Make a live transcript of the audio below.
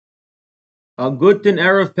A guten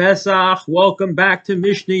Erev Pesach. Welcome back to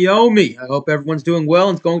Mishna Yomi. I hope everyone's doing well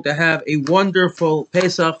and is going to have a wonderful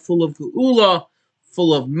Pesach full of geula,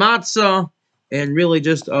 full of matzah, and really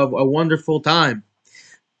just of a wonderful time.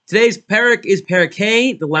 Today's Perek is Perek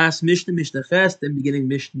Hey, the last Mishna, Mishna Fest, and beginning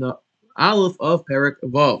Mishna Aleph of Perek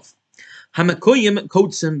Vav. Hamakuyim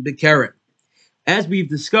kotzim bekeren. As we've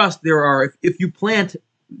discussed, there are, if you plant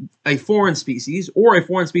a foreign species, or a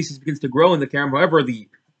foreign species begins to grow in the kerem,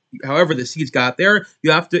 however the seeds got there,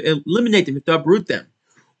 you have to eliminate them, you have to uproot them.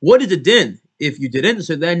 What is the din if you didn't?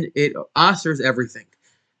 So then it asers everything.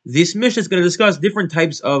 This Mishnah is going to discuss different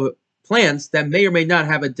types of plants that may or may not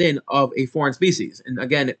have a din of a foreign species. And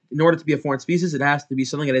again, in order to be a foreign species, it has to be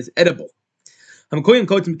something that is edible. A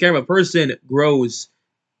person grows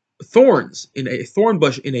thorns in a thorn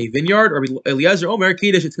bush in a vineyard, or Eliezer Omer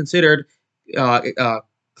Kiddush, it's considered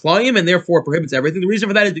Kilayim, and therefore prohibits everything. The reason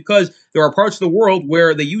for that is because there are parts of the world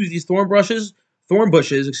where they use these thorn bushes,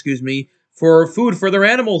 for food for their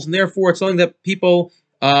animals, and therefore it's something that people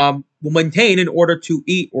will maintain in order to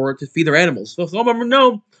eat or to feed their animals. So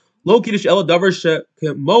no,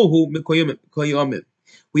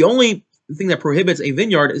 we only thing that prohibits a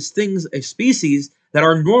vineyard is a species that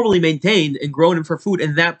are normally maintained and grown for food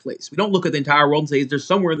in that place. We don't look at the entire world and say, is there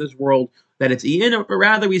somewhere in this world that it's eaten? But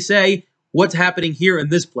rather we say, what's happening here in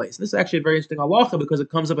this place? And this is actually a very interesting halacha because it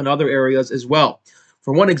comes up in other areas as well.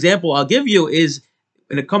 For one example I'll give you is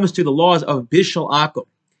when it comes to the laws of bishul akum.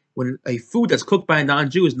 When a food that's cooked by a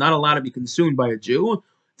non-Jew is not allowed to be consumed by a Jew,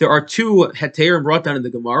 there are two heterim brought down in the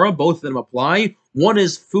Gemara. Both of them apply. One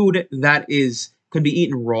is food that can be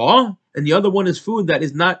eaten raw, and the other one is food that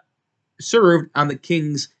is not served on the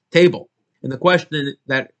king's table. And the question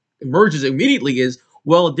that emerges immediately is,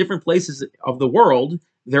 well, in different places of the world,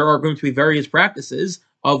 there are going to be various practices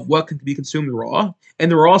of what can be consumed raw,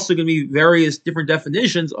 and there are also going to be various different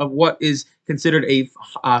definitions of what is considered a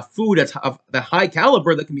food that's of the high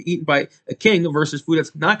caliber that can be eaten by a king versus food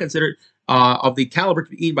that's not considered of the caliber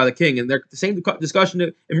to be eaten by the king. And the same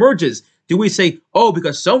discussion emerges. Do we say, oh,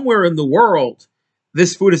 because somewhere in the world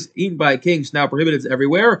this food is eaten by a king, so now prohibited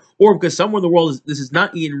everywhere, or because somewhere in the world this is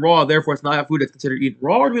not eaten raw, therefore it's not a food that's considered eaten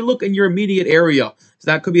raw, or do we look in your immediate area?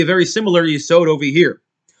 So that could be a very similar yisod over here.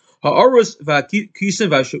 Ha'arus v'kisim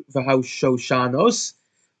v'shoshanos,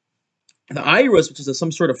 the iris, which is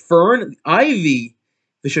some sort of fern, ivy,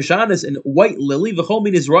 the shoshanos, and white lily, v'chol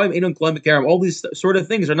min Israel einon Kilayim b'kerem. All these sort of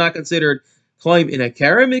things are not considered Kilayim in a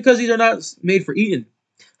kerem because these are not made for eating.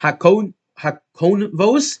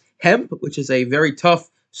 Hakonvos, hemp, which is a very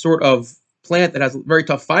tough sort of plant that has very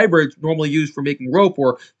tough fiber. It's normally used for making rope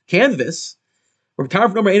or canvas.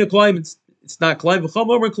 It's not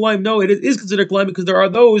Kilayim. No, it is considered Kilayim because there are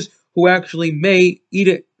those who actually may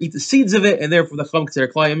eat the seeds of it, and therefore the Chum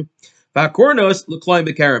considered Kilayim. Vakornos l'Kilayim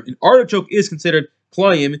b'kerem. An artichoke is considered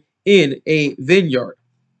Kilayim in a vineyard.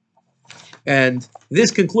 And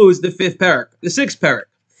this concludes the fifth Perek. The sixth Perek.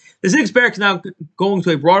 The sixth Perek is now going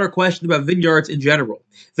to a broader question about vineyards in general.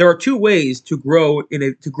 There are two ways to grow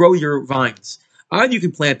your vines. Either you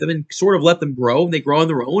can plant them and sort of let them grow, and they grow on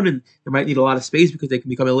their own, and they might need a lot of space because they can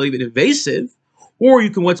become a little bit invasive, or you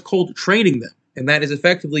can what's called training them, and that is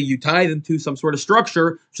effectively you tie them to some sort of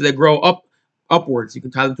structure so they grow upwards. You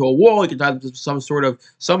can tie them to a wall, you can tie them to some sort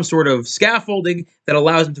of scaffolding that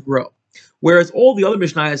allows them to grow. Whereas all the other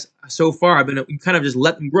Mishnayos so far have been, you kind of just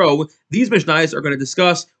let them grow. These Mishnayos are going to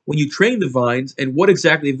discuss when you train the vines and what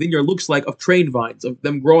exactly a vineyard looks like of trained vines, of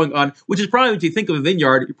them growing on, which is probably, when you think of a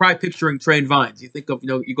vineyard, you're probably picturing trained vines. You think of,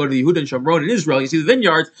 you go to the Yehuda and Shomron in Israel, you see the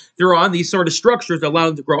vineyards, they're on these sort of structures that allow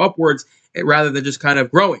them to grow upwards rather than just kind of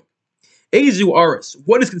growing. Ezu aris.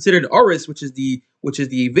 What is considered aris, which is the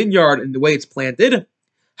vineyard and the way it's planted?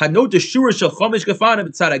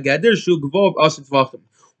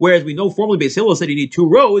 Whereas we know formerly Beis Hillel said you need 2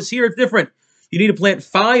 rows, here it's different. You need to plant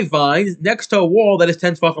 5 vines next to a wall that is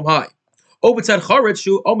 10 tefachim high.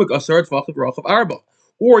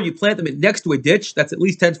 Or you plant them next to a ditch that's at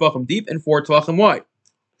least 10 tefachim deep and 4 tefachim wide.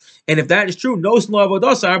 And if that is true, so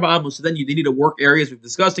then you need a work area, as we've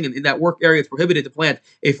discussed, and in that work area it's prohibited to plant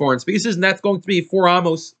a foreign species, and that's going to be 4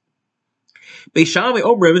 amos. Beis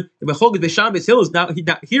Hillel is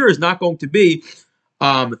not going to be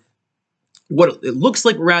what it looks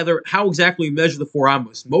like, rather how exactly you measure the 4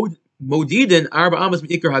 amos. Modidin arba amos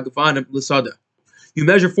meikar hagafanim l'sada. You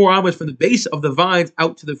measure 4 amos from the base of the vines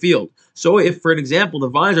out to the field. So if, for an example, the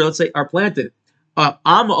vines are planted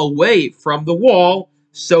amma away from the wall,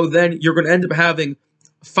 so then you're going to end up having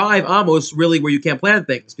 5 amos really where you can't plant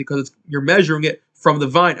things because you're measuring it from the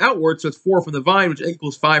vine outward, so it's 4 from the vine, which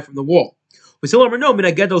equals 5 from the wall.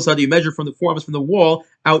 You measure from the 4 amos from the wall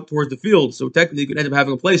out towards the field. So technically, you could end up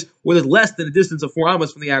having a place where there's less than a distance of 4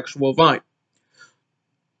 amos from the actual vine.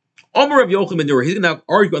 Omer Rav Yochanan ben Nuri, he's going to now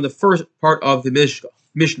argue on the first part of the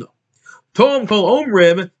Mishnah. Tom kol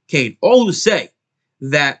omrim kain. All who say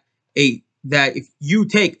that if you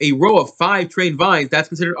take a row of 5 trained vines, that's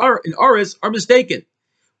considered an aris, are mistaken.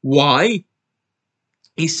 Why?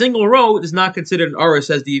 A single row is not considered an aris,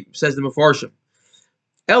 says the Mefarshim.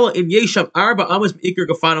 Ela im yesham arba amos meikar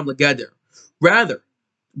gafanam legeder. Rather,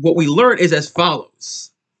 what we learn is as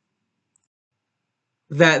follows: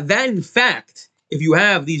 that in fact, if you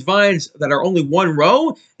have these vines that are only 1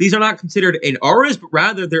 row, these are not considered an aris, but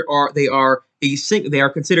rather they are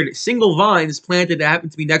considered single vines planted that happen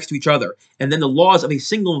to be next to each other, and then the laws of a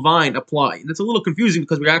single vine apply. And it's a little confusing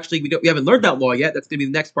because we haven't learned that law yet. That's going to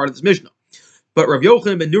be the next part of this Mishnah. But Rav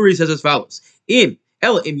Yochanan ben Nuri says as follows: If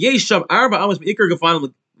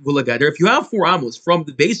you have 4 amos from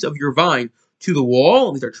the base of your vine to the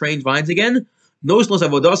wall, these are trained vines again.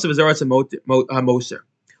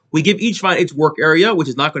 We give each vine its work area, which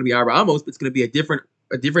is not going to be arba amos, but it's going to be a difference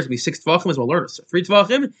between 6 tvachim, as we'll learn, so 3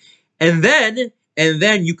 tvachim, and then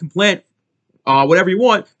you can plant whatever you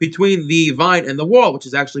want between the vine and the wall, which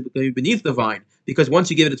is actually going to be beneath the vine, because once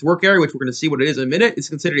you give it its work area, which we're going to see what it is in a minute, it's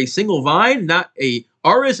considered a single vine, not a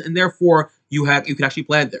aris, and therefore you can actually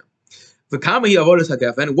plant there. V'kamahi avodas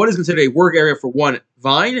hagefen. What is considered a work area for 1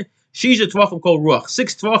 vine? Shisha tvachim kol ruach.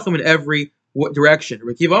 6 tvachim in every direction.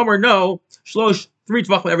 Rekiv Amar, no. Shlosh, 3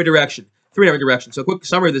 tvachim in every direction. 3 in every direction. So a quick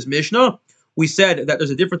summary of this Mishnah. We said that there's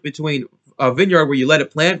a difference between a vineyard where you let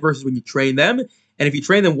it plant versus when you train them. And if you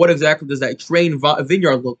train them, what exactly does that trained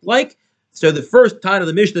vineyard look like? So the first time of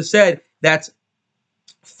the Mishnah said that's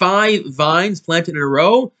 5 vines planted in a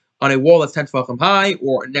row on a wall that's 10 tvachim high,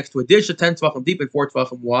 or next to a ditch that's 10 tvachim deep and 4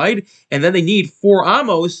 tvachim wide. And then they need 4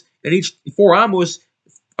 amos, and each 4 amos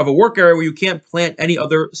of a work area where you can't plant any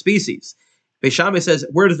other species. Beis Shammai says,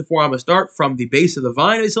 where does the 4 amos start? From the base of the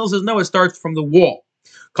vine. It still says, no, it starts from the wall.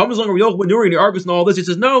 Comes along Rav Yochanan ben Nuri and he argues and all this. He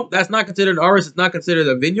says, no, that's not considered an aris. It's not considered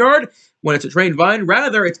a vineyard when it's a trained vine.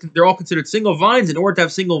 Rather, they're all considered single vines. In order to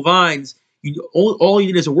have single vines, all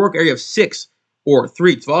you need is a work area of 6 or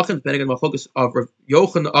 3 tvachim, depending on the focus of Rav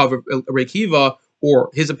Yochanan, of Rekiva, or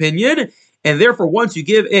his opinion. And therefore, once you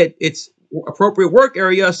give it its appropriate work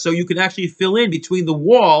area, so you can actually fill in between the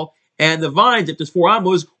wall and the vines, if there's 4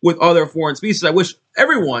 amos, with other foreign species. I wish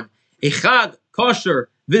everyone a Chag, Kasher,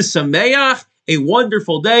 V'sameach, a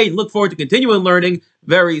wonderful day, and look forward to continuing learning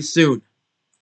very soon.